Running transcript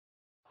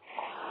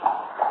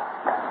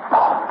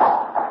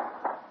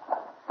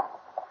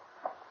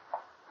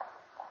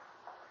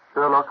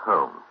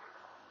Holmes.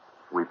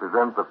 We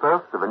present the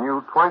first of a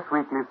new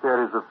twice-weekly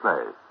series of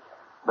plays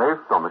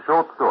based on the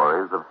short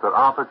stories of Sir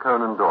Arthur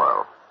Conan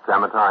Doyle,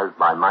 dramatized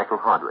by Michael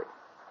Hardwick,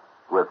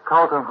 with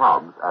Carlton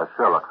Hobbs as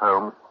Sherlock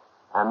Holmes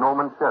and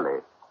Norman Shelley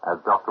as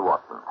Dr.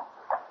 Watson.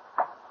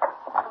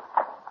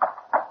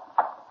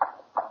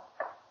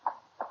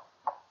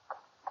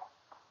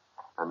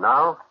 And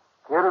now,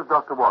 here is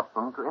Dr.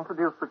 Watson to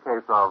introduce the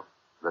case of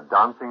The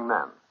Dancing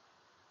Men.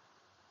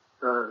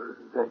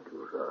 Thank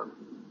you,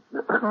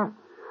 sir.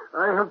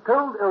 I have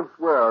told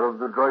elsewhere of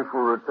the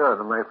joyful return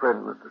of my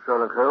friend, Mr.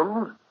 Sherlock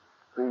Holmes,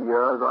 3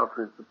 years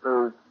after his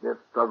supposed death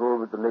struggle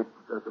with the late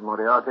Professor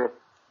Moriarty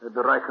at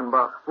the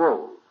Reichenbach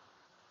Falls.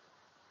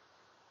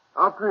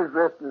 After his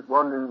restless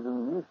wanderings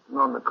in the East and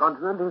on the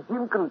continent, he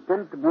seemed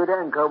content to be at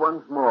anchor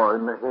once more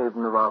in the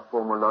haven of our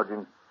former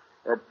lodging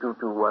at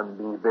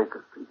 221B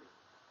Baker Street,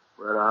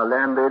 where our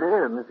landlady,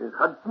 Mrs.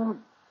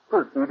 Hudson,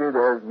 proceeded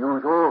as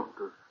usual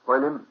to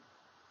spoil him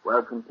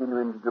while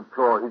continuing to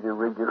deplore his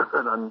irregular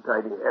and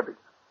untidy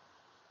habits.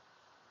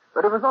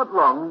 But it was not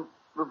long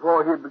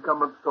before he had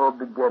become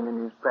absorbed again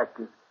in his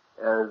practice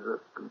as a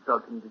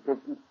consulting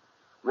detective,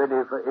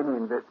 ready for any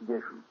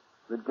investigation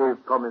that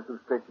gave promise of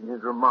stretching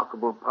his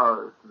remarkable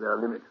powers to their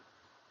limit.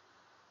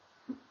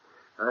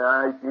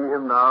 I see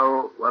him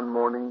now, one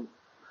morning,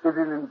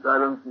 sitting in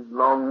silence, his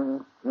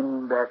long,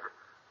 thin back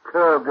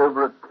curved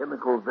over a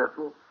chemical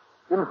vessel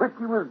in which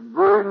he was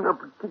brewing a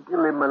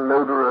particularly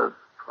malodorous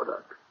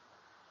product.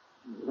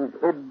 His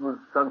head was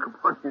sunk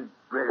upon his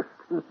breast.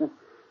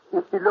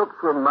 He looked,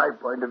 from my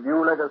point of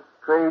view, like a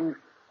strange,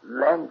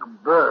 lank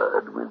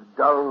bird with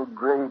dull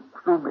gray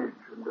plumage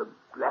and a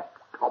black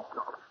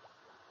topknot.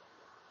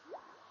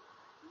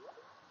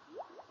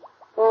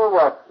 Oh,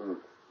 Watson,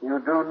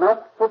 you do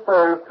not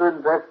propose to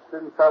invest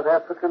in South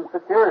African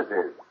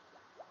securities.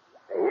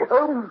 Hey,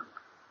 Holmes,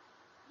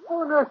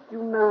 how on earth do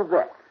you know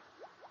that?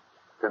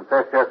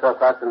 Confess yourself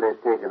utterly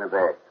taken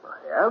aback.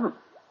 I am.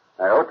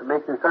 I ought to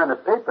make you sign a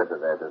paper to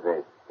that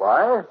effect.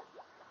 Why?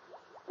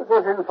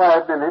 Because in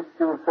 5 minutes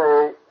you'll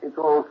say it's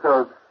all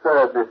so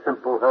absurdly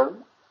simple,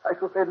 Holmes. I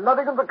shall say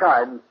nothing of the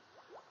kind.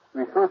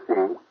 We shall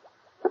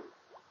see.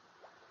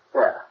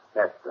 There,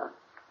 that's done.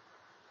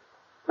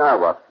 Now,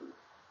 Watson,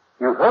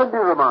 you've heard me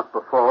remark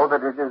before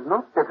that it is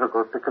not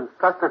difficult to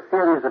construct a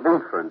series of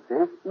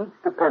inferences, each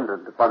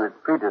dependent upon its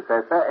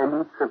predecessor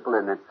and each simple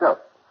in itself.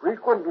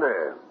 Frequently.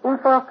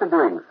 If after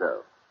doing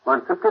so,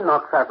 one simply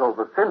knocks out all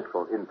the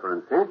central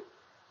inferences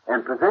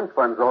and presents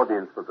one's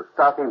audience with the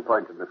starting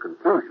point and the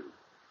conclusion,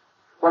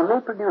 one may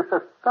produce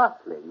a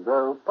startling,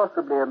 though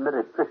possibly a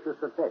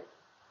meretricious effect.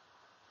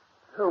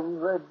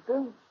 Holmes, I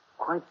don't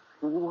quite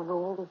see what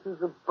all this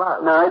is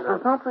about. Now, it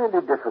was not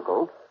really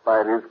difficult,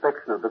 by an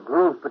inspection of the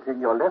grooves between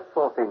your left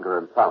forefinger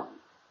and thumb,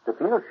 to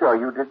feel sure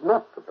you did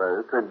not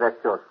propose to invest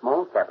your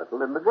small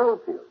capital in the gold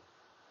field.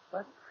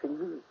 What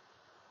fingers?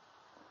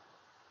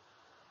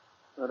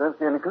 I don't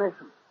see any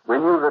connection.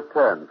 When you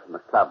returned from the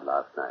club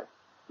last night,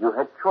 you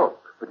had chalk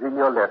between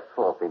your left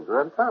forefinger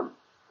and thumb.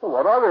 Well,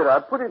 what of it? I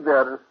put it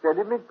there to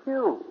steady my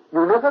cue.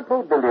 You never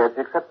played billiards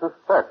except with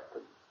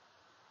Thurston.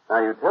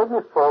 Now, you told me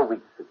 4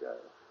 weeks ago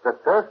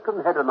that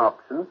Thurston had an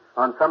option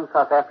on some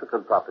South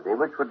African property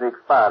which would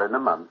expire in a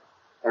month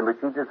and which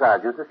he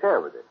desired you to share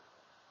with him.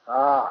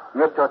 Ah.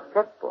 Yet your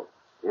checkbook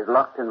is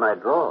locked in my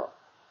drawer,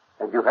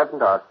 and you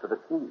haven't asked for the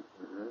key.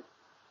 Mm-hmm.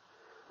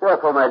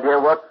 Therefore, my dear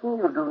Watson,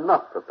 you do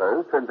not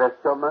propose to invest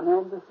your money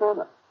in this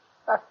manner.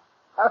 How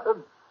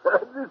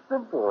absurdly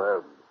simple,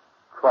 Holmes.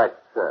 Quite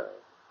so.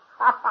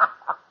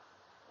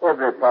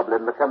 Every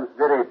problem becomes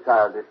very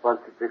childish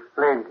once it's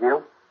explained to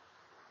you.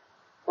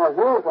 Now,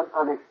 here's an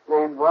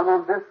unexplained one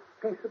on this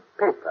piece of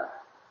paper.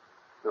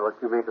 So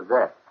what do you make of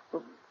that?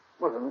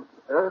 What on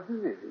earth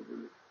is it?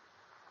 It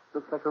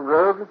looks like a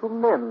row of little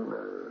men.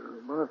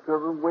 One or two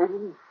of them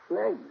waving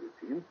flags,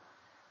 it seems.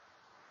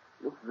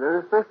 Looks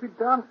very supposed to be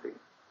dancing.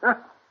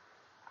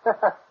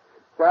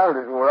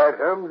 Childish, all right,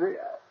 Holmes.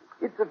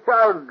 It's a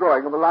child's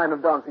drawing of a line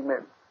of dancing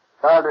men.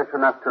 Childish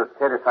enough to have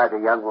terrified a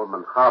young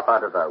woman half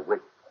out of her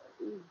wits.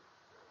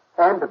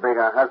 And to bring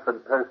her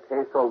husband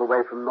post-haste all the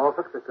way from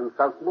Norfolk to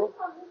consult me.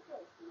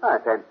 I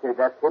fancy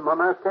that's him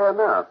on our stair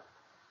now.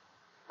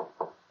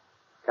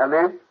 Come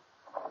in.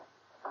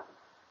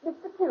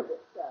 Mr.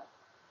 Cubitt, sir.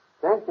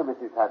 Thank you,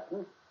 Mrs.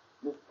 Hudson.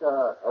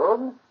 Mr.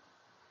 Holmes?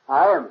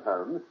 I am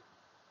Holmes.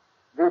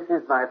 This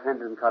is my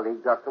friend and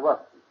colleague, Dr.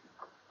 Watson.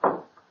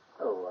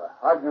 Oh,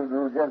 how do you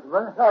do,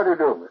 gentlemen? How do you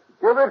do, Mr.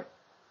 Cubitt?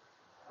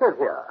 Sit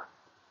here.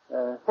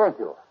 Thank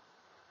you.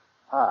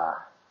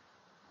 Ah,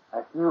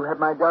 I see you have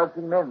my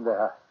dancing men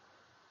there.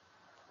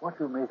 What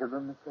do you make of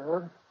them, Mr.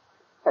 Holmes?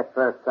 At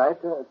first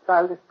sight, a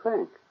childish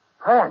prank.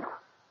 Prank?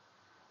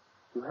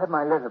 You have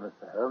my letter,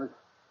 Mr. Holmes.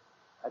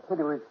 I tell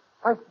you, it's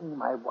frightening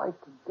my wife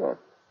to death.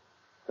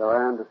 So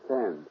I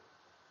understand.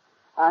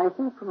 I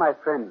think for my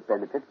friend's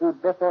benefit,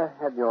 you'd better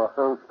have your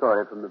whole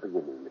story from the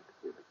beginning, Mr.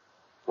 Cubitt.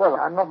 Well,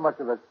 I'm not much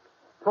of a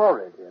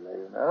storyteller,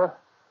 you know.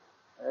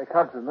 A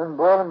countryman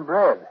born and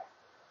bred.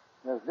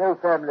 There's no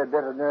family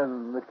better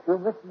known than the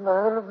Cubits in the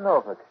whole of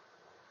Norfolk.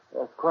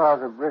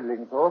 Squires of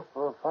Bridlingthorpe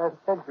for 5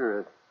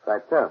 centuries.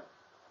 Quite so.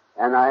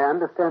 And I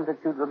understand that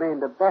you'd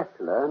remained a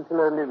bachelor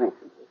until only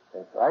recently.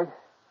 That's right.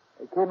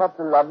 I came up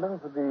to London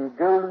for the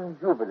Golden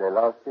Jubilee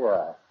last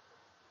year.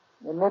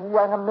 I met a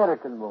young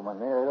American woman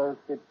named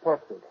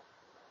Patrick.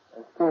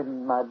 I stayed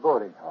in my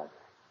boarding house.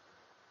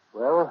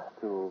 Well,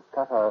 to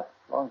cut a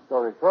long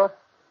story short,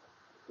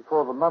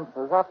 before the month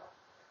was up,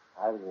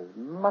 I was as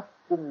much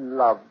in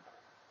love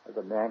as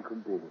a man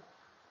could be.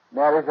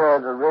 Married her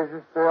at the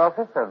registry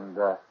office and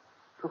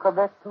took her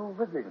back to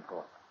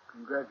Bridlingthorpe.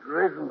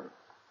 Congratulations.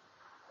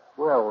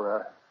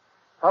 Well,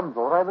 some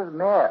thought I was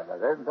mad. I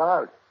don't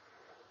doubt.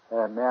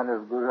 A man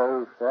of good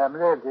old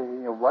family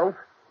taking a wife,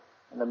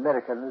 an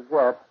American as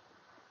that,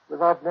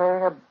 without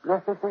knowing a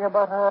blessed thing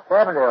about her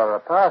family or her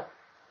past.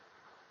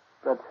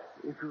 But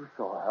if you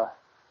saw her,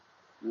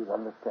 you'd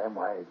understand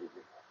why I did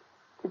it.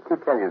 Did she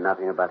tell you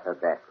nothing about her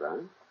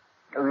background?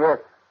 Oh, yes.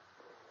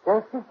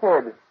 Yes, she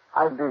said,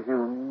 I beg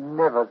you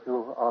never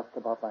to ask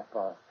about my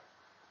past.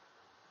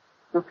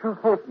 If you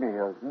take me,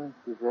 Hilton,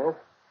 she said,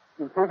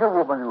 you take a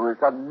woman who has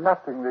done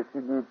nothing that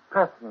you need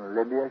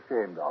personally be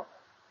ashamed of.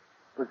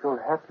 But you'll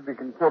have to be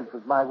content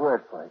with my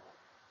word for it.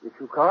 If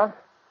you can't,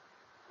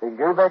 then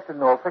go back to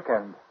Norfolk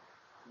and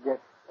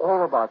get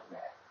all about me.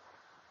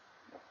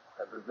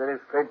 That was very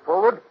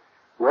straightforward.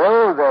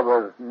 Well, there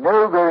was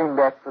no going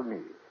back for me.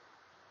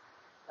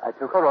 I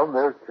took her on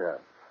those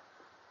terms.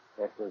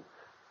 That was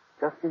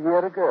just a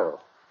year ago.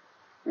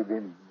 We've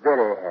been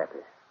very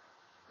happy.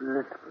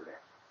 Blissfully.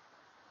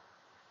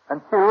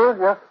 Until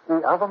just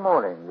the other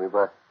morning, we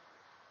were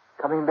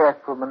coming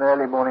back from an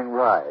early morning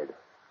ride.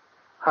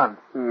 Hunt,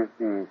 he's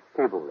the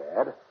stable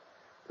lad,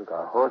 took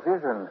our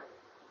horses, and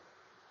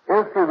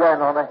Elsie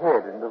ran on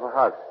ahead into the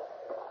house.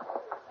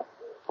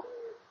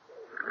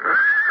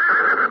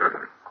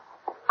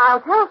 I'll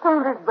tell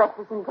Saunders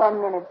breakfast in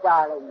 10 minutes,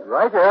 darling.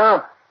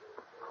 Righto.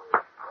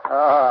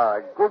 Ah,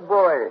 good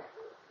boy.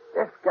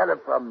 Just got it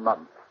for a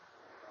month.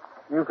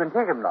 You can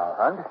take him now,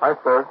 Hunt. Hi,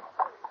 sir.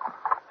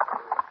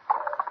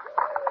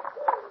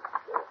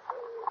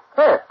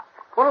 Hey,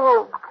 what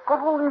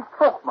are all these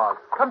chalk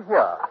marks? Come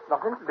here.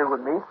 Nothing to do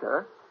with me,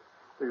 sir.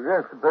 You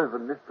don't suppose the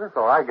mistress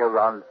or I go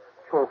round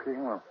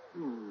chalking?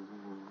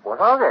 What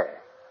are they?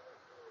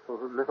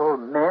 Sort of little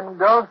men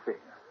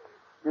dancing.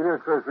 You don't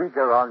suppose we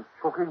go around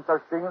chalking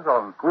such things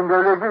on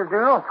window ledges, do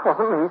you?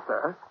 Oh, me,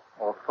 sir.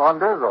 Or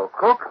Saunders or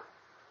Cook?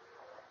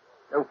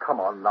 Oh, come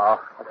on now.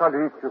 I can't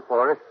eat you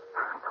for it.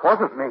 It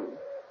wasn't me.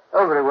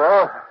 Oh, very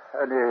well.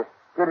 Only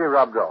get it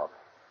rubbed off.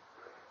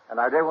 And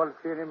I don't want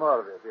to see any more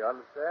of it, you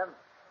understand?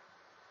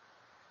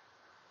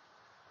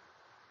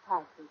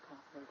 Have some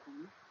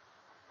coffee,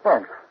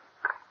 Thanks.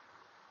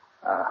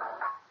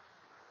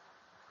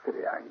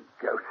 Silly young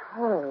goat.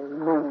 Hey,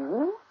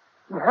 me?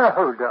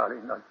 No,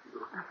 darling, not you.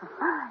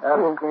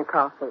 Here's your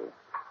coffee.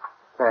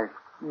 Thanks.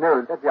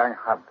 No, that young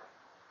Hunt.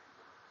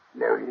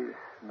 No, he's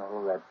not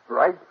all that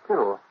bright,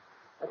 still.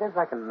 I don't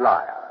like a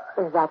liar.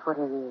 Is that what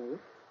it is?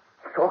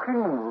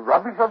 Talking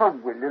rubbish on a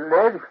window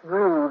ledge?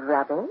 Rude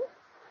rubbish?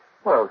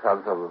 Well,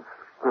 some sort of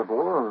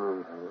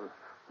scribble.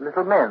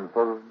 Little men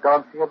sort of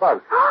dancing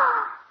about.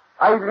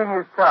 Idling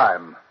his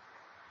time.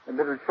 A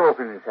bit of chalk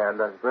in his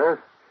hand, I suppose.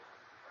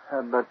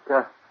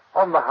 But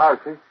on the house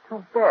it's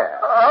too bare.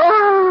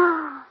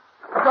 Oh!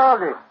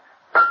 Darling!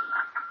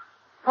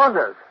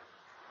 Saunders!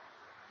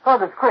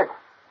 Saunders, quick!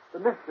 The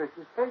mistress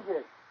is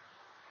fainting.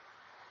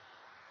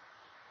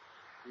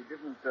 She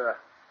didn't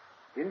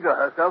injure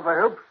herself, I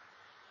hope?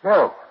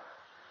 No.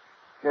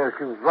 No,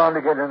 she was round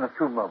again in a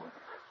few moments.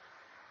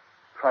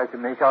 Tried to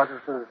make out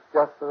it was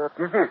just a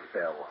dizzy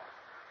spell.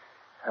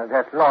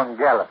 That long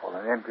gallop on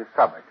an empty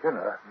stomach, you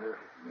know.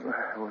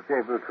 I was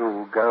able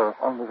to go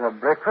on with her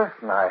breakfast,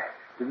 and I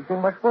didn't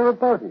think much more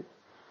about it.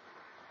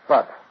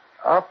 But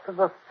after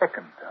the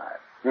second time...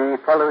 The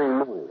following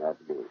morning, I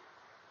believe.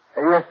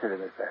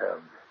 Yesterday, Mr.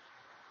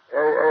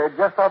 Holmes.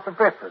 Just after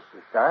breakfast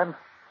this time.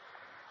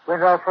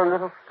 Went out for a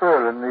little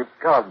stroll in the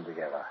garden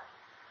together.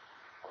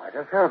 Quite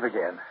ourselves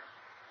again.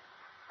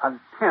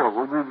 Until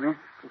we reached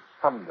the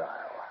sundial.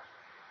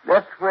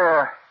 That's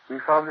where we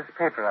found this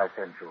paper I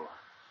sent you.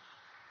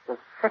 The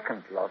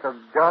second lot of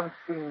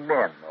dancing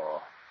men,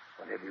 or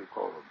whatever you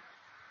call them.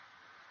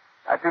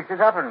 I picked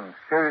it up and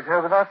showed it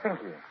her without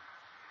thinking.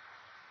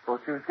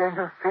 Thought she was going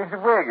to faint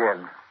away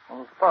again on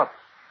the spot.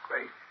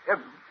 Great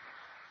heavens.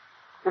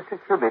 Mr.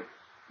 Cubitt,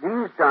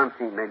 these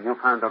dancing men you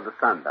found on the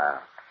sundial,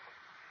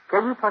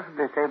 can you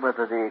possibly say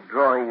whether the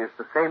drawing is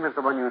the same as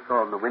the one you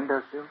saw on the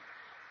windowsill?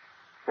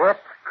 That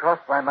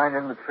crossed my mind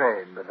in the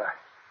train, but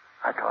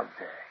I can't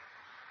say.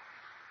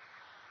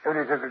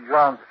 Only took a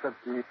glance at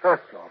the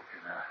first lot,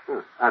 you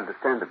know.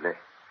 Understandably.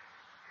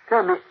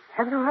 Tell me,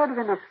 have you heard of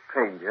any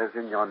strangers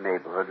in your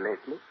neighborhood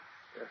lately?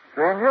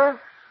 Strangers?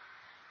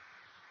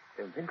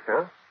 Don't think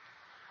so.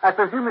 I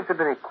presume it's a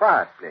very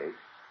quiet place.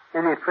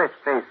 Any fresh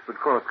face would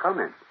cause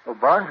comment. Oh,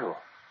 Barnhill.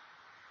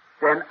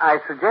 Then I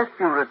suggest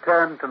you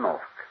return to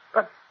Norfolk.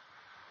 But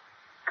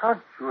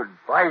can't you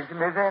advise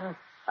me then?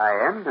 I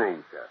am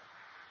doing so.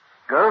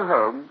 Go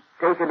home,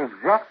 Take an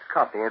exact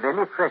copy of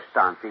any fresh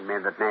dancing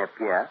men that may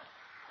appear,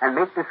 and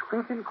make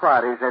discreet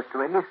inquiries as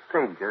to any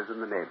strangers in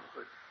the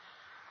neighborhood.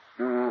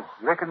 You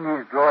reckon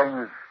these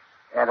drawings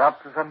add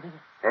up to something?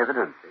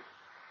 Evidently.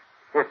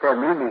 If their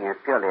meaning is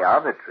purely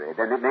arbitrary,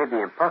 then it may be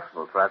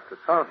impossible for us to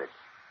solve it.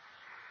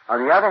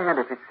 On the other hand,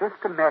 if it's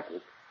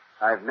systematic,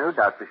 I have no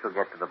doubt we shall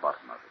get to the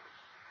bottom of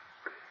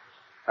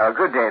it.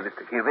 Good day,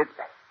 Mr. Cubitt.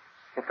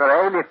 If there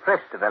are any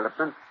fresh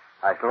developments,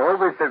 I shall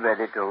always be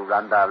ready to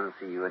run down and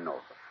see you in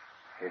Norfolk.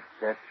 If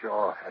that's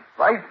your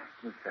advice,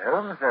 Mr.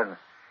 Holmes, then...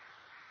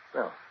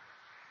 Well,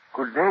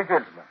 good day,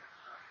 gentlemen.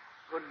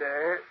 Good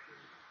day.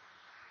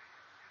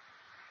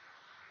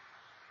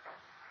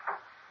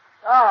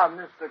 Ah,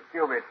 Mr.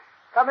 Cubitt.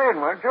 Come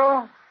in, won't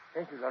you?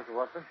 Thank you, Dr.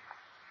 Watson.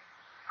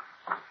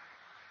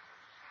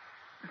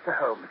 Mr.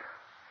 Holmes,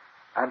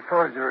 I'm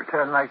sorry to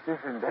return like this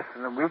in less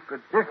than a week, but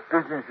this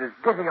business is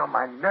getting on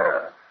my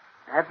nerves.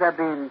 Have there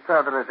been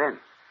further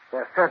events?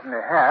 There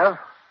certainly have.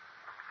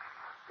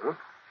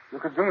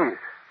 Look at these.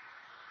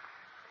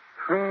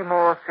 3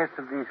 more sets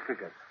of these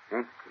figures.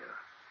 Thank you.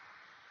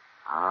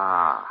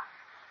 Ah.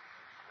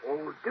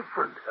 All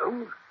different,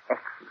 Holmes.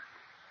 Excellent.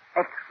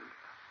 Excellent.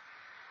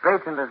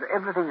 Great, and there's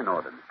everything in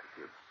order, Mr.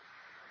 Cubitt.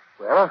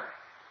 Well,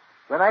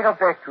 when I got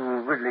back to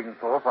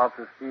Ridlingthorpe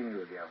after seeing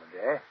you the other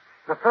day,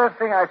 the first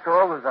thing I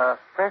saw was a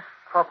fresh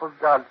crop of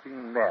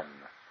dancing men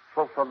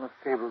swapped on the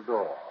stable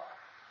door.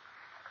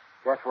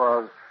 That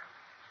was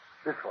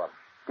this one.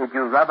 Did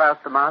you rub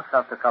out the marks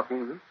after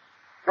copying them?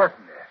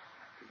 Certainly.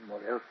 Didn't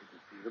want else to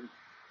see them.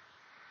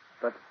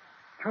 But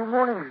 2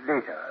 mornings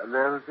later,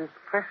 there was this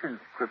fresh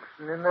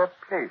inscription in their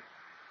place.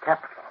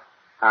 Capital.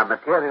 Our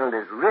material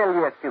is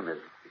really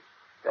accumulating.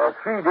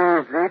 3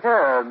 days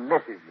later, a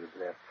message was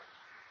left.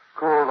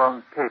 Scrawled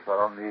on paper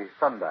on the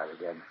sundial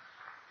again.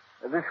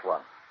 This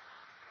one.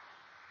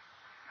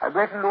 I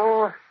reckon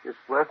all this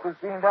work was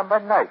being done by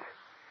night.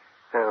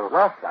 So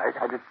last night,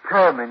 I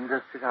determined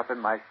to sit up in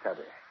my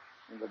study,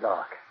 in the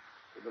dark,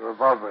 with a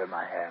revolver in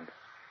my hand.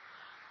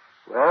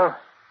 Well,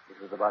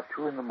 it was about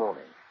 2 a.m.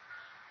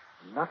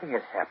 Nothing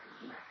had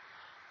happened.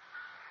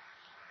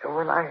 And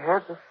when I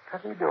heard the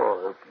study door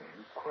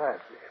opening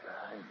quietly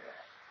behind me,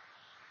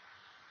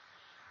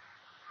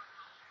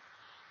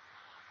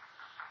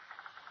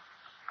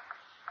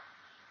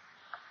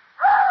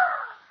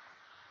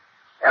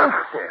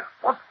 Elsie,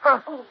 what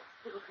the... Oh,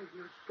 Susan,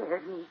 you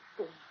scared me,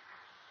 Steve.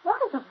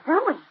 What are you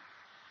doing?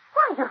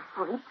 Why, you're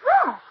fully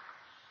dressed.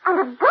 And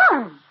a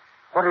gun.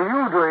 What are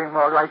you doing,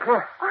 more likely?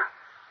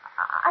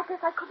 I guess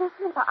I couldn't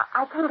sleep.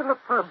 I came to look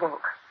for a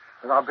book.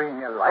 Without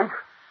bringing a light?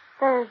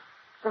 There's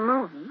the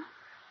moon.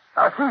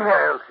 Now, see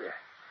here, Elsie.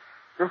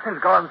 This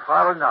has gone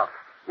far enough.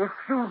 If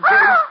you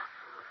don't...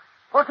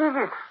 What is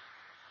it?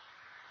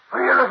 What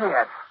are you looking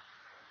at?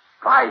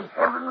 By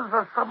heavens,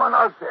 there's someone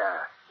out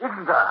there,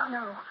 isn't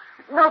there?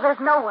 No, there's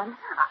no one.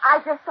 I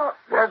just thought...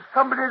 There's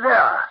somebody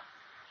there.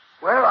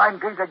 Well, I'm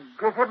going to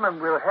get him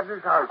and we'll have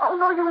this out. Oh,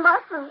 no, you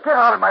mustn't. Get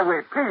out of my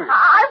way, please.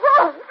 I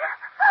won't.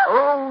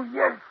 Oh,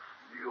 yes,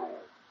 you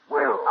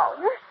will. Oh,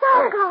 you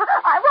so good.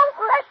 I won't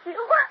let you.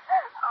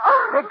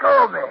 Oh. Let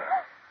go of me.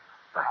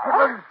 For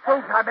heaven's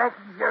sake, I'm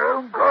acting your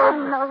own good. I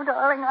know,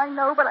 darling, I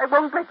know, but I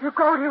won't let you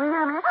go. Do you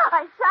hear me?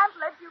 I shan't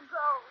let you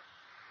go.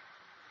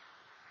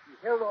 She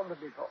held on to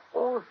me for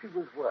all she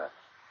was worth.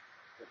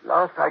 At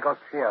last I got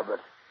clear,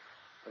 but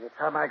by the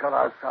time I got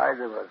outside,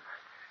 there was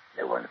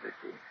no one to be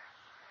seen.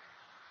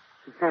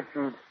 She said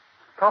she'd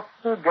stop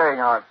me going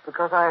out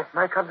because I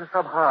might come to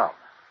some harm.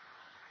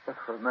 Just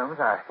for a moment,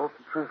 I thought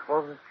the truth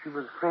was that she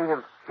was afraid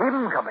of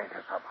him coming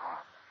to some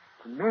harm.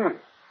 To me.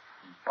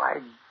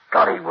 By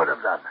God, he would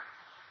have done.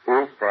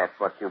 Is that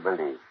what you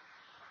believe?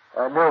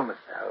 No, Mr.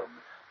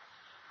 Holmes.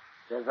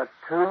 There's a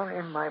tone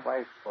in my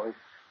wife's voice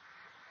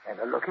and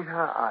a look in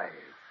her eyes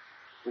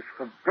which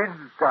forbids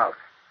doubt.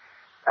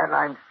 And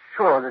I'm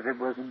sure that it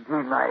was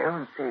indeed my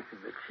own safety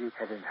that she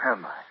had in her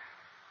mind.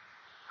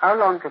 How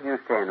long can you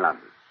stay in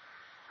London?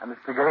 I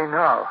must be going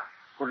now.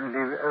 Wouldn't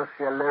leave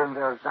Elsie alone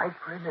there at night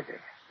for anything.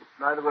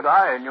 Neither would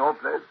I in your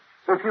place.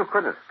 If you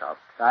could have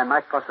stopped, I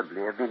might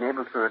possibly have been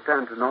able to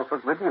return to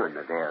Norfolk with you in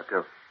a day or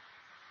two.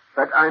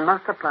 But I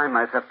must apply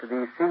myself to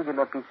these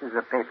singular pieces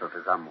of paper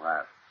for some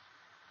while.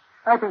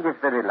 I think it's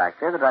very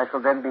likely that I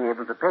shall then be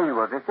able to pay you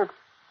a visit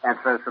and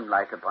throw some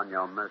light upon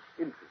your most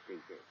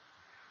interesting case.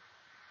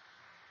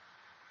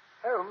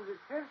 Holmes, it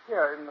says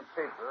here in the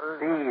paper...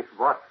 Please,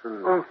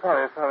 Watson. Oh,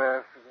 sorry, I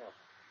forgot.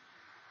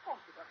 Thank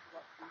you, Dr.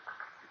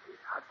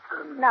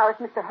 Watson. Now, if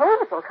Mr.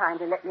 Holmes will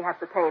kindly let me have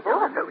the table...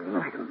 No,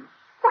 leave him.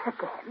 What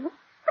again?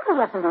 But he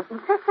hasn't eaten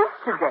since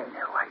yesterday.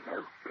 No, I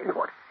know. Tell you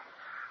what,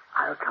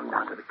 I'll come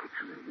down to the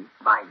kitchen and eat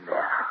mine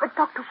there. But,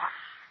 Dr. Watson...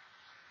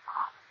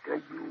 After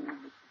you...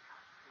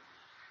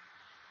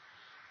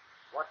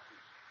 What?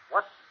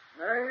 What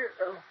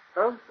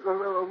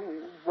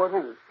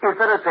is it? Is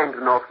there a train to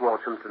North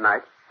Walsham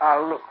tonight?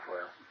 I'll look for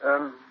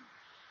it.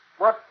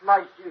 What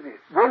night is it?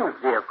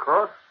 Wednesday, of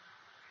course.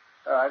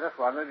 I just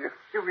wondered.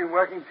 You've been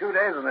working 2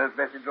 days on those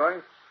message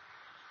drawings.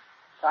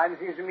 Time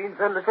seems to mean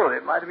so little.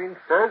 It might have been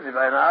Thursday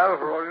by now,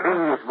 for all you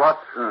know. Please,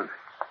 Watson.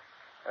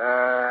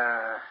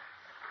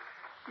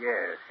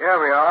 Yes, here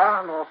we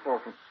are, North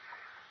Walton.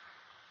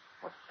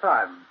 What's the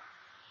time?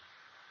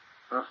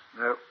 Oh,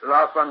 no, the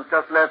last one's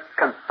just left.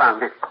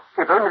 Confound it.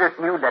 If only this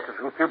new letter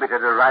from Cubit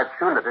had arrived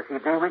sooner this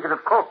evening, we could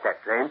have caught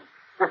that train.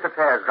 This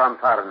affair has gone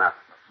far enough.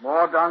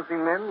 More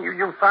dancing men?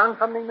 You found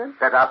something, then?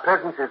 That our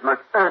presence is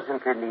most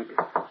urgently needed.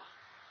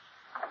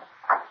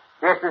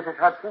 Yes, Mrs.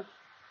 Hudson?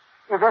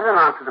 Is there an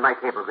answer to my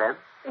cablegram?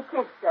 It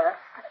is, sir.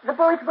 The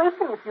boy's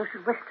waiting if you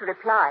should wish to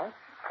reply.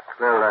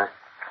 Well,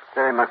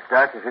 very much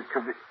doubt if it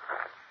could be...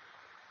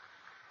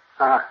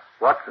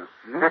 Watson,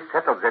 this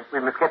settles it. We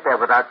must get there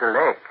without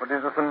delay. What,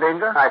 is there some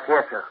danger? I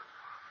fear so.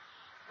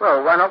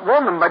 Well, why not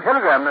warn them by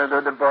telegram,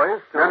 the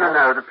boys?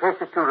 No. The place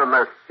is too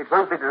remote. It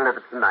won't be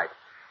delivered tonight.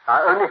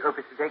 Our only hope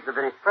is to take the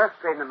very first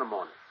train in the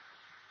morning.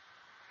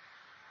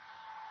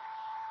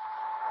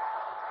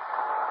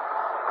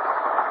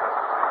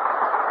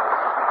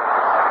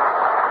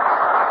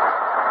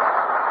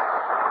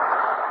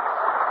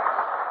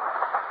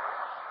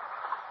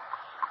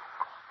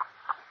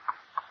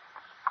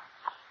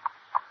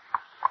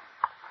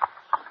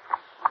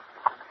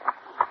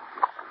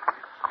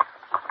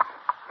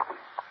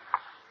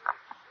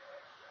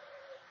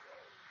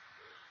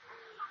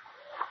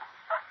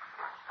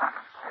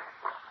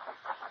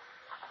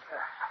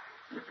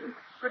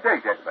 Good day,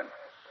 gentlemen.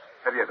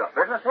 Have you got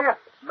business here?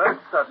 Most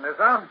certainly,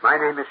 sir. My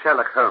name is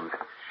Sherlock Holmes.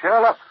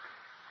 Sherlock?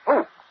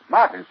 Oh,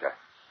 Martin, sir.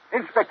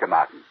 Inspector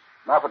Martin.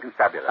 Norfolk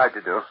Constabulary. How do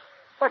you do?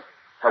 But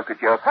how could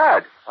you have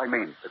heard? I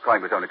mean, the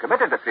crime was only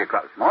committed at 3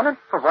 o'clock this morning.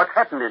 Well, what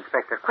happened,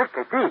 Inspector?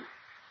 Quickly, please.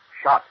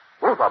 Shot.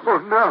 Both of them.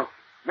 Oh, no.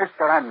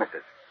 Mr. and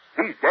Mrs.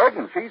 He's dead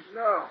and she's...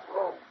 No.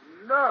 Oh,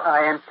 no.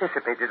 I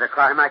anticipated the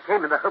crime. I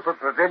came in the hope of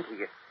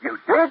preventing it. You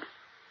did?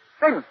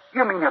 Then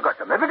you mean you got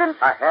some evidence?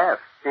 I have.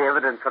 The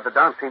evidence of the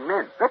dancing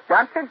men. The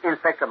dancing?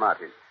 Inspector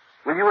Martin,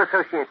 will you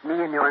associate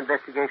me in your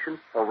investigation,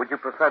 or would you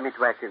prefer me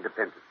to act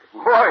independently?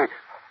 Why,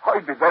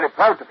 I'd be very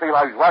proud to feel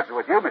I was working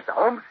with you, Mr.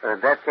 Holmes.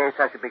 In that case,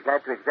 I should be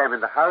glad to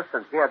examine the house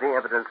and hear the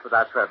evidence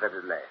without further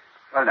delay.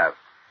 Well, now,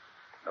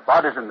 the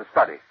body's in the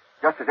study,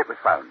 just as it was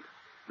found.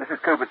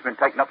 Mrs. Cubert's been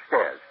taken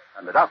upstairs,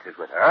 and the doctor's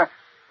with her,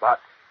 but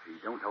she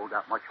don't hold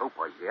out much hope,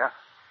 I hear.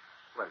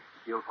 Well,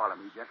 you'll follow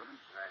me, gentlemen.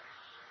 Right.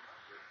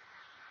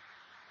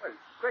 Well,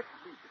 the question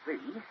seems to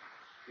be,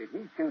 did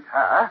he shoot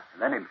her,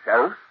 and then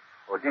himself,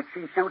 or did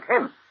she shoot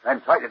him,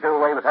 and try to do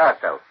away with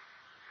herself?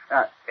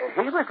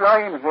 He was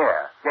lying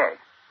here, dead,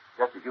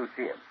 just as you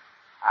see him,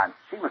 and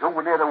she was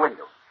over near the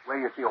window, where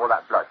you see all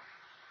that blood.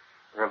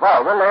 The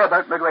revolver lay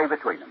about midway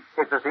between them.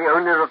 It was the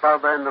only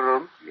revolver in the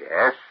room?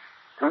 Yes,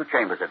 2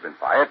 chambers had been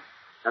fired.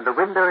 And the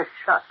window is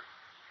shut.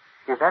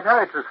 Is that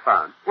how it was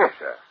found? Yes,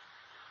 sir.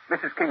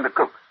 Mrs. King, the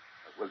cook,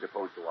 will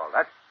depose to all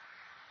that.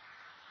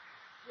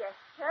 Yes,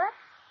 sir.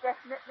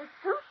 Definitely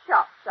 2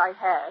 shots I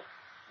heard.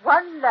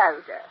 One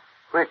louder.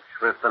 Which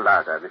was the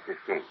louder, Mrs.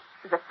 King?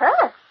 The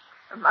first.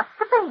 It must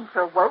have been to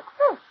awoke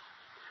me.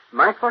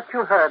 Might what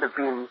you heard have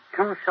been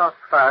 2 shots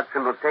fired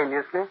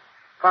simultaneously,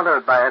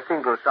 followed by a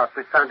single shot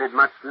which sounded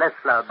much less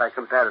loud by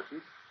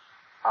comparison?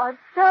 I'm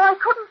sure I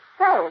couldn't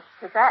say as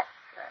to that,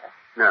 sir.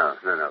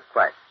 No,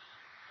 quite.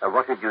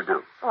 What did you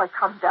do? Oh, I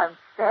come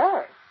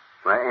downstairs.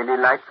 Were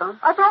any lights on?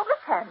 I brought the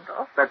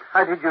candle. But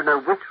how did you know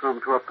which room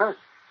to approach?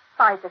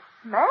 By the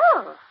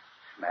smell.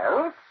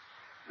 Smell?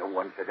 No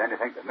one said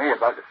anything to me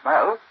about the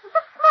smell. The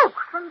smoke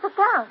from the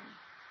gun.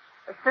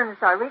 As soon as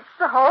I reached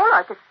the hall,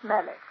 I could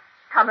smell it,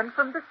 coming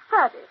from the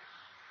study.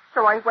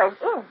 So I went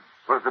in.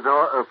 Was the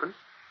door open?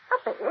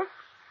 A bit.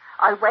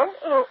 I went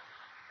in,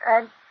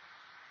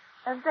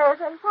 and there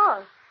they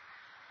was.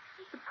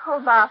 The poor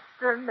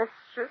master and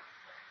mistress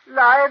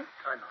lying.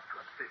 Try not to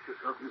upset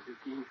yourself, Mrs.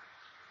 King.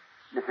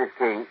 Mrs.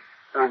 King,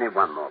 only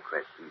one more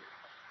question.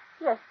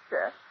 Yes,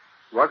 sir.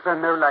 Was there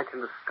no light in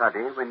the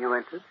study when you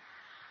entered?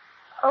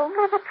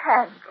 Only the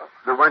candle.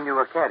 The one you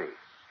were carrying?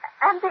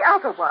 And the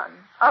other one,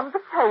 on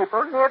the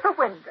table near the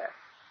window.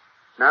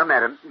 Now,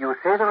 madam, you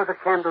say there was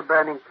a candle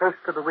burning close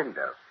to the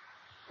window.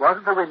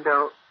 Was the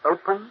window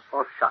open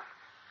or shut?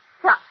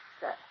 Shut,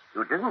 sir.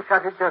 You didn't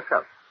shut it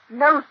yourself?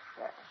 No,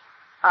 sir.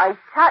 I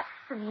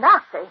touched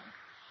nothing.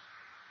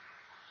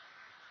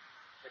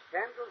 The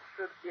candle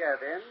stood here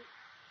then,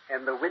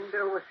 and the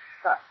window was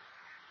shut.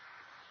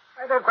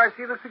 I don't quite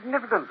see the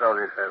significance of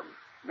this, Holmes.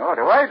 Nor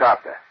do I,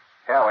 Doctor.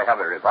 Here we have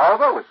a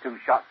revolver with 2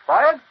 shots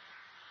fired.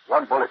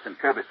 One bullet's in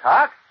Kirby's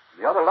heart,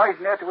 and the other lies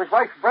near to his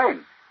wife's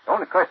brain. The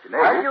only question is...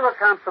 How do you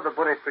account for the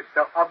bullet which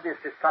so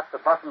obviously struck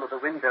the bottom of the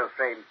window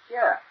frame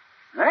here?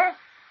 Eh?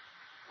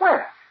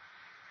 Where?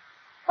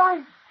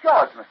 By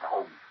George, Mr.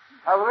 Holmes.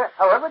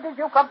 However did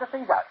you come to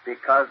see that?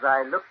 Because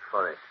I looked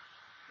for it.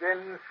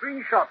 Then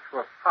 3 shots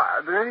were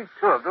fired, but only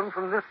 2 of them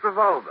from this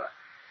revolver.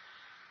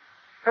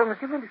 Holmes,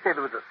 you mean to say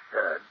there was a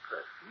third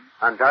person?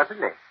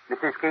 Undoubtedly.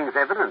 Mrs. King's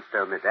evidence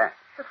told me that.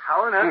 But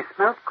how on earth? She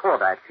smelt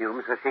cordite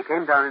fumes as she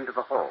came down into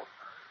the hall.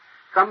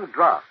 Some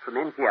draft from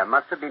in here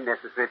must have been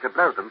necessary to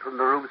blow them from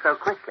the room so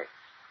quickly.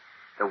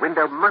 The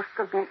window must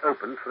have been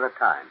opened for a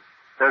time,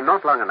 though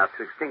not long enough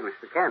to extinguish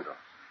the candle.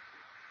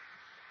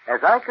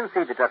 As I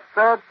conceded, a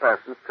third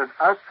person stood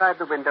outside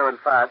the window and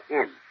fired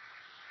in.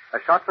 A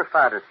shot was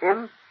fired at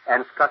him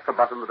and struck the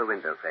bottom of the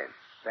window frame.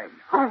 Then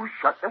who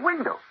shut the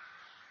window?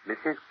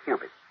 Mrs.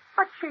 Cubitt.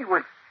 But she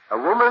was... A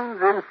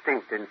woman's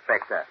instinct,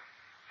 Inspector.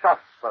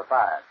 Shots were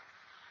fired.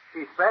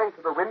 She sprang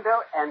to the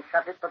window and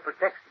shut it for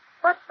protection.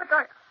 But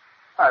I...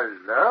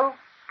 Hello?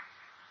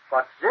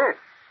 What's this?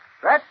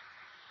 That?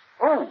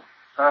 Oh,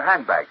 her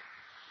handbag.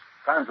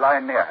 Found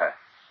lying near her.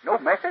 No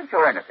message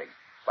or anything,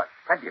 but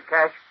plenty of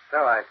cash. So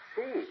I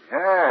see.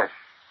 Yes.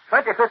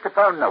 20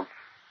 £50 notes.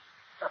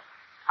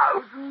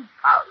 £1,000?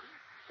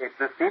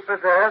 It's as deep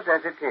reserved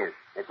as it is.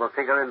 It will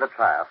figure in the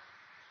trial.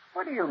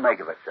 What do you make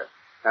of it, sir?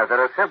 Now,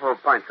 there are several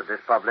points of this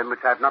problem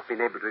which I've not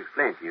been able to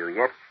explain to you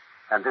yet,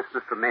 and this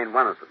must remain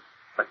one of them.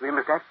 But we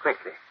must act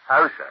quickly.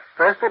 How, sir?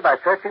 Firstly, by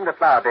searching the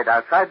flower bed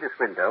outside this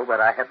window,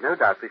 where I have no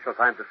doubt we shall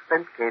find the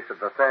spent case of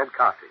the third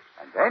cartridge.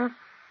 And then?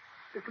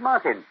 Mr.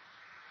 Martin,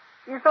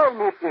 is there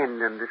any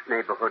inn in this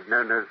neighborhood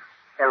known as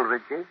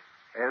Eldridge's?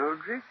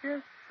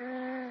 Eldridge's?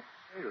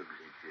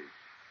 Eldridge's.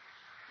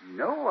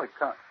 No, I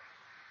can't.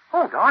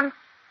 Hold on.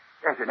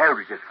 There's an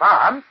Eldridge's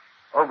farm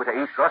over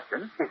to East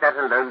Ruston. Is that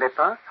a lonely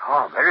part?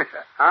 Oh, very,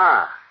 sir.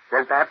 Ah,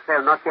 then perhaps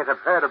they'll not yet have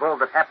heard of all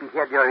that happened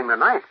here during the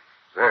night.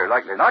 Very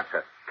likely not,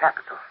 sir.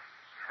 Capital.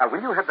 Now,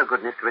 will you have the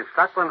goodness to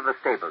instruct one of the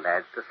stable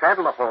lads to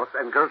saddle a horse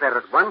and go there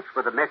at once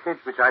with a message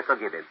which I shall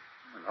give him?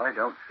 Well, I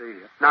don't see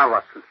it. Now,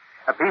 Watson,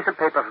 a piece of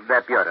paper from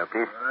their bureau,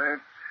 please. Right.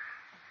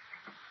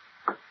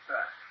 There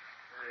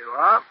you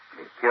are.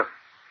 Thank you.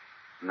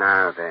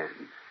 Now then.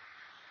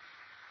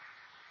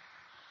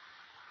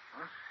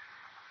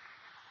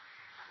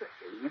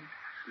 Abe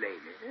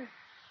Slaney.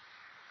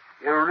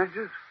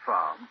 Eldridge's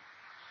farm.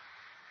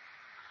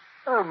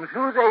 Holmes,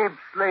 who's Abe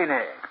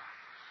Slaney?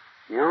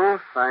 You'll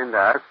find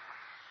out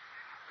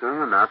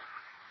soon enough.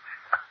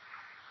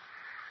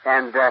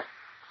 And,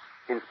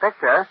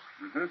 Inspector,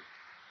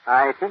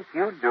 I think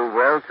you'd do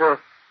well to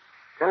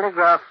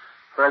telegraph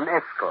for an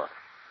escort,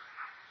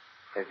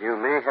 as you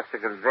may have to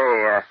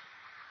convey a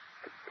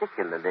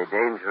particularly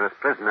dangerous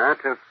prisoner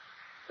to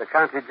the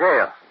county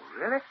jail. Oh,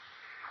 really?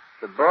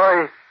 The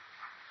boy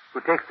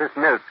who takes this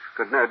note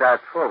could no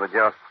doubt forward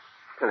your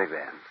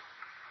telegram.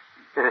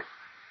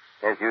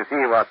 As you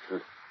see,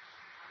 Watson,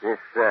 this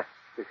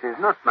is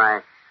not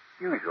my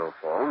usual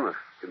form of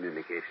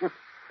communication.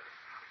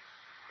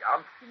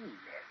 Dancing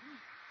men?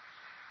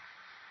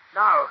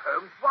 Now,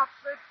 Holmes, what's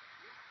this?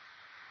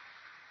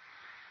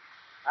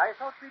 I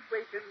thought we'd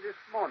wait in this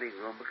morning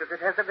room because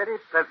it has a very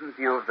pleasant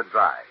view of the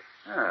drive.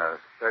 Oh,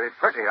 it's very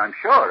pretty, I'm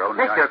sure.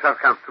 Only Make yourself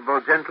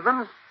comfortable,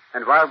 gentlemen.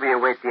 And while we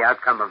await the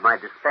outcome of my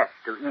dispatch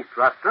to East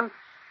Ruston,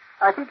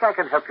 I think I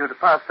can help you to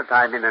pass the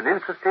time in an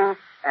interesting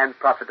and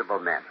profitable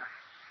manner.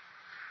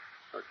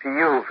 To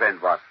you,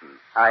 friend Watson,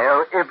 I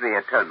owe every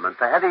atonement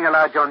for having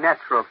allowed your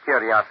natural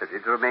curiosity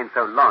to remain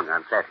so long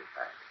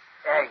unsatisfied.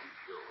 Thank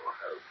you,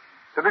 Holmes.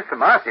 To Mr.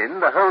 Martin,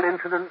 the whole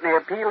incident may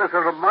appeal as a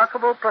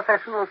remarkable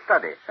professional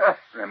study.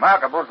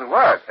 Remarkable's the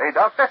word, eh,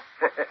 Doctor?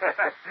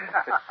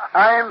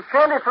 I am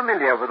fairly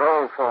familiar with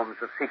all forms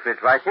of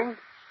secret writing,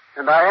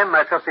 and I am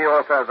myself the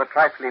author of a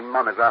trifling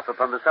monograph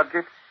upon the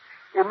subject,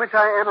 in which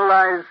I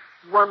analyze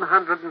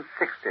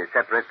 160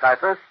 separate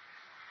ciphers.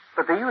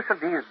 But the use of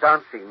these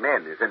dancing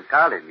men is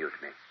entirely new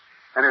to me,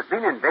 and has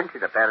been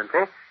invented,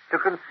 apparently, to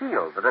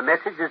conceal that a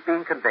message is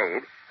being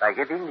conveyed by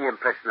giving the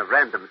impression of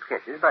random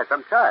sketches by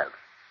some child.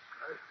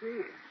 I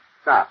see.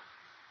 Now,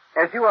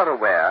 as you are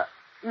aware,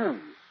 E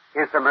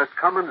is the most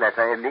common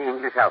letter in the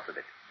English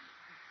alphabet.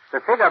 The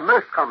figure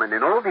most common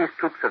in all these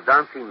troops of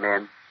dancing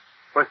men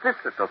was this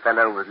little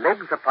fellow with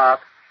legs apart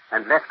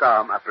and left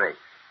arm upraised.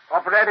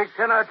 Operatic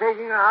tenor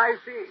taking a high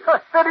C.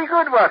 Very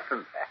good,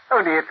 Watson.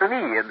 Only it's an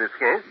E in this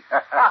case.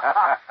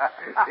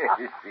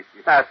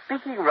 Now,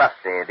 speaking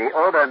roughly, the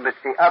order in which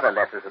the other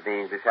letters of the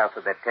English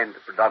alphabet tend to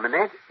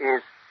predominate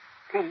is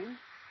T,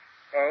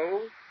 A,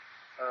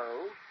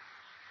 O,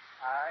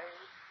 I,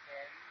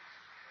 N, S.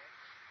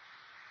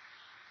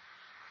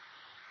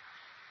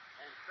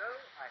 And so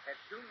I had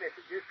two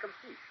messages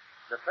complete.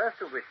 The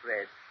first of which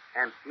read,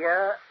 "Am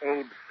here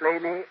Abe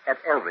Slaney at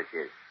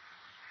Eldridge's."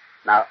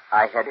 Now,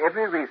 I had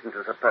every reason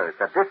to suppose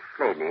that this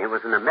Slaney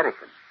was an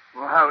American.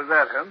 Well, how is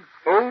that, Holmes?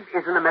 Abe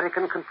is an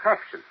American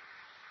contraction.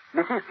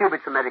 Mrs.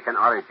 Cubitt's American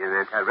origin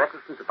and her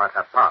reticence about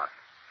her past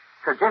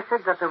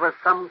suggested that there was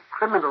some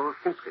criminal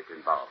secret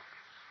involved.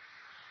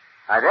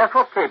 I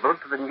therefore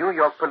cabled to the New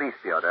York Police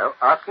Bureau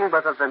asking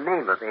whether the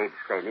name of Abe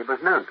Slaney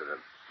was known to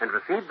them, and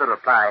received the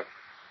reply,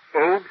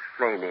 "Abe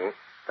Slaney,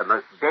 the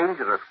most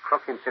dangerous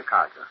crook in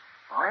Chicago."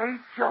 By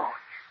George.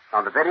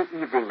 On the very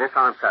evening this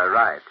answer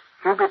arrived,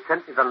 Cubitt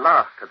sent me the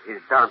last of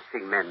his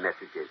dancing men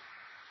messages.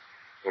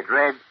 It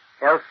read,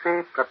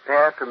 "Elsie,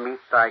 prepare to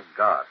meet thy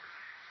God."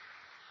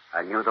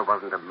 I knew there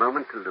wasn't a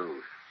moment to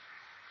lose.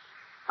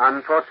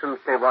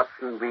 Unfortunately,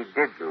 Watson, we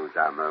did lose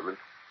our moment,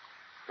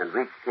 and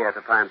reached here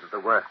to find that the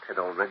worst had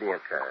already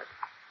occurred.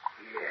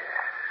 Yes.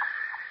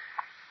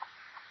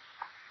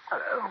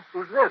 Hello,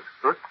 who's this?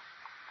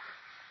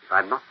 If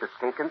I'm not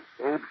mistaken,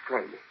 Abe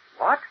Slaney.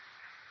 What?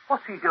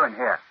 What's he doing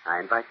here? I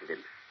invited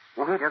him.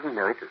 Oh, he doesn't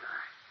know it, does I?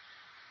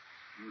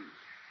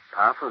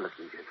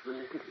 Powerful-looking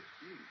gentleman, isn't he?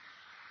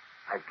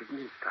 I've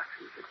given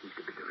instructions that he's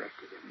to be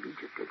directed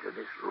immediately to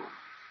this room.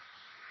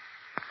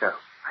 So,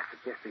 I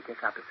suggest we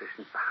take our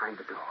positions behind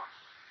the door.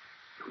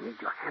 You'll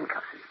need your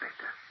handcuffs,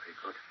 Inspector. Very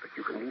good. But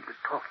you can leave the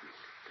talking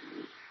to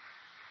me.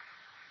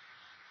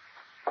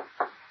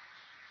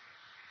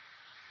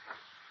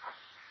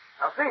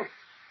 Elsie?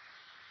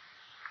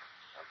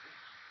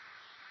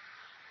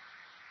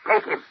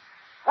 Take him.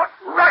 What?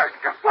 Right.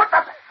 What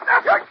the...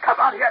 Come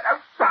on here.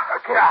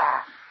 Okay.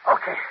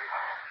 Okay.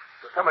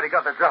 So somebody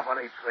got the drop on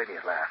Abe's lady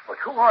at last. But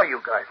who are you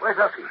guys? Where's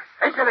Elsie?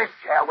 Into this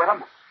chair with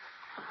him.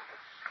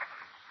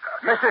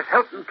 Mrs.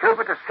 Hilton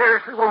Gilbert is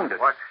seriously wounded.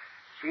 What?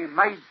 She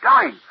may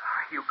die.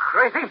 Are you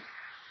crazy?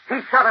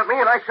 He shot at me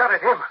and I shot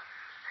at him.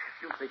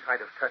 You think I'd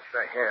have touched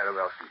a hair of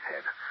Elsie's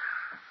head.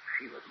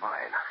 She was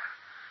mine.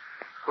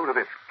 Who did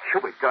this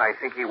cubic guy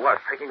think he was,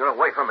 taking her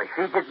away from me?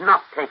 He did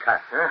not take her.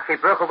 Huh? She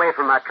broke away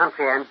from our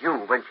country and you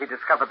when she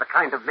discovered the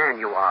kind of man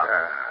you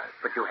are.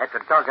 But you had to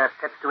dog her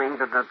steps to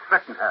England and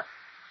threaten her.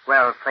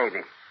 Well,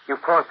 Slady,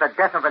 you've caused the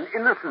death of an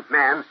innocent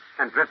man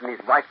and driven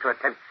his wife to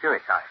attempt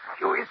suicide.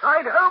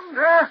 Suicide, Holmes,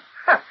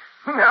 huh?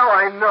 Now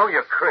I know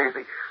you're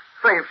crazy.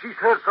 Say, if she's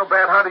hurt so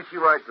bad, how did she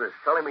write this?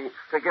 Telling me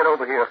to get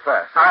over here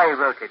fast. I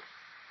wrote it.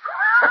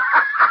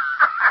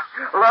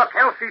 Look,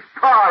 Elsie's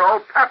pa,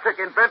 old Patrick,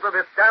 invented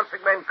this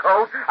dancing men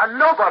code, and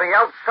nobody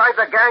outside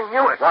the gang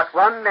knew it. What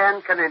one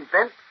man can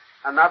invent,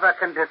 another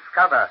can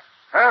discover.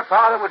 Her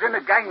father was in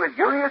the gang with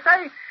you, you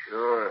say?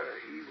 Sure,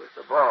 he was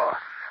the boss.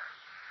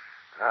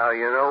 Now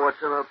you know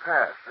what's in her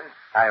past, eh?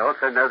 I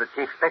also know that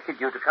she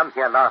expected you to come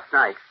here last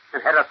night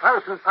and had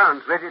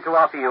 £1,000 ready to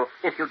offer you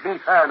if you'd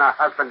leave her and her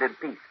husband in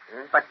peace.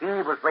 Eh? But he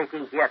was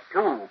waiting here,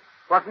 too.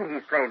 Wasn't he,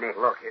 Slaney?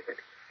 Look,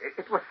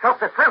 it was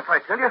self-defense, I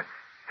tell you.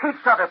 He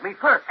shot at me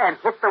first. And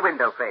hit the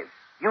window frame.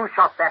 You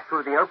shot back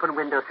through the open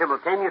window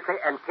simultaneously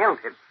and killed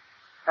him.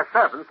 A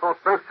servant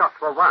thought both shots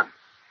were one.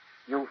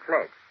 You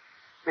fled.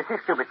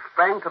 Mrs. Cubitt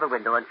sprang to the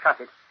window and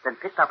shut it, then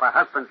picked up her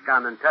husband's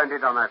gun and turned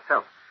it on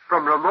herself.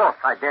 From remorse,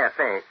 I dare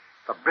say,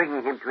 for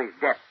bringing him to his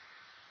death.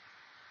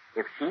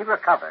 If she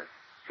recovers,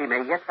 she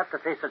may yet have to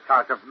face a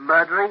charge of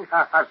murdering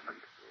her husband.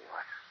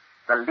 What?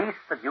 The least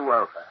that you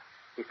owe her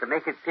is to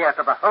make it clear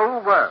to the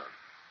whole world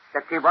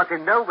that she was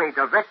in no way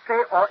directly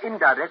or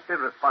indirectly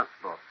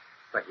responsible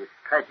for his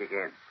tragic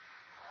end.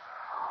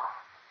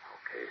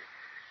 Okay.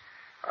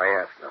 I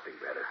ask nothing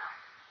better.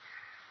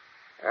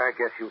 I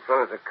guess you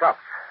fellas are cops.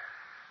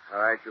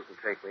 All right, you can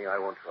take me. I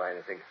won't try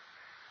anything.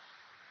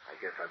 I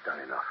guess I've done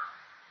enough.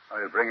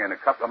 I'll bring in a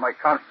couple of my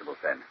constables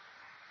then.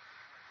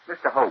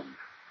 Mr. Holmes,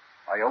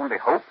 I only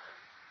hope,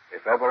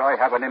 if ever I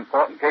have an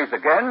important case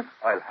again,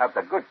 I'll have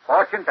the good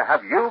fortune to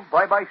have you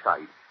by my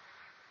side.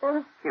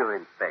 Thank you,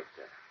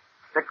 Inspector.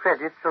 The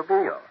credit shall be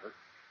yours.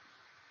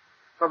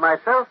 For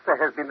myself, there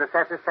has been the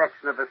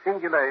satisfaction of a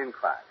singular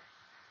inquiry.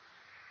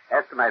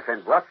 As to my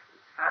friend Watson,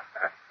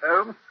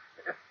 Holmes?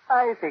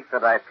 I think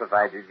that I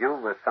provided you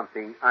with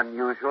something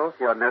unusual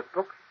for your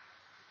notebook.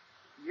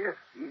 Yes,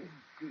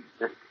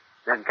 indeed.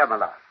 Then come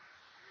along.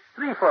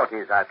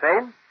 3:40 is our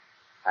train.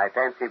 I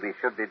fancy we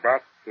should be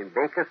back in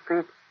Baker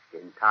Street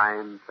in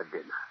time for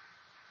dinner.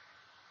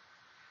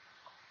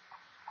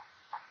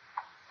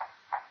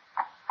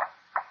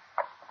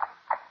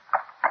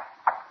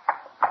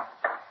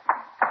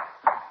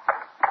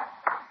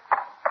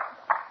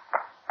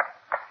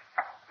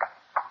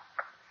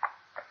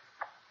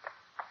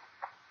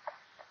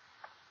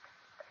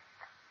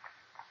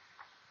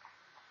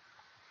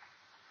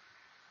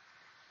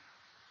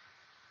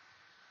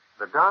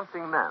 The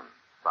Dancing Men,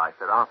 by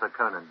Sir Arthur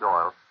Conan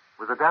Doyle,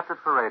 was adapted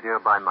for radio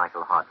by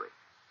Michael Hardwick.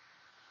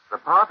 The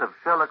part of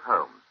Sherlock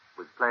Holmes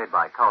was played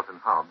by Carlton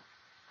Hobbs,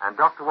 and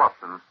Dr.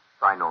 Watson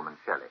by Norman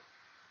Shelley.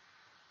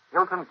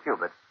 Hilton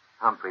Cubitt,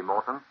 Humphrey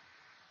Morton.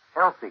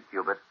 Elsie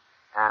Cubitt,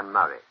 Anne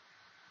Murray.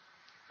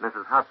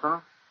 Mrs.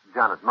 Hudson,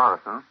 Janet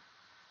Morrison.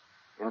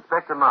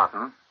 Inspector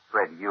Martin,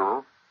 Fred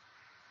Ewell.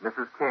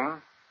 Mrs.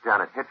 King,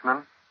 Janet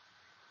Hitchman.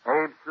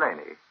 Abe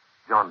Slaney,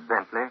 John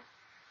Bentley.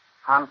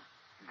 Hunt,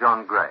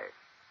 John Gray.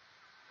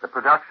 The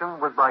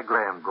production was by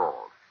Graham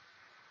Gall.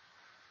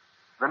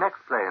 The next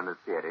play in this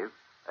series,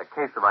 A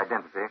Case of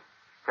Identity,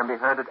 can be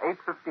heard at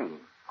 8:15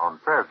 on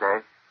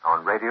Thursday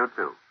on Radio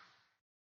 2.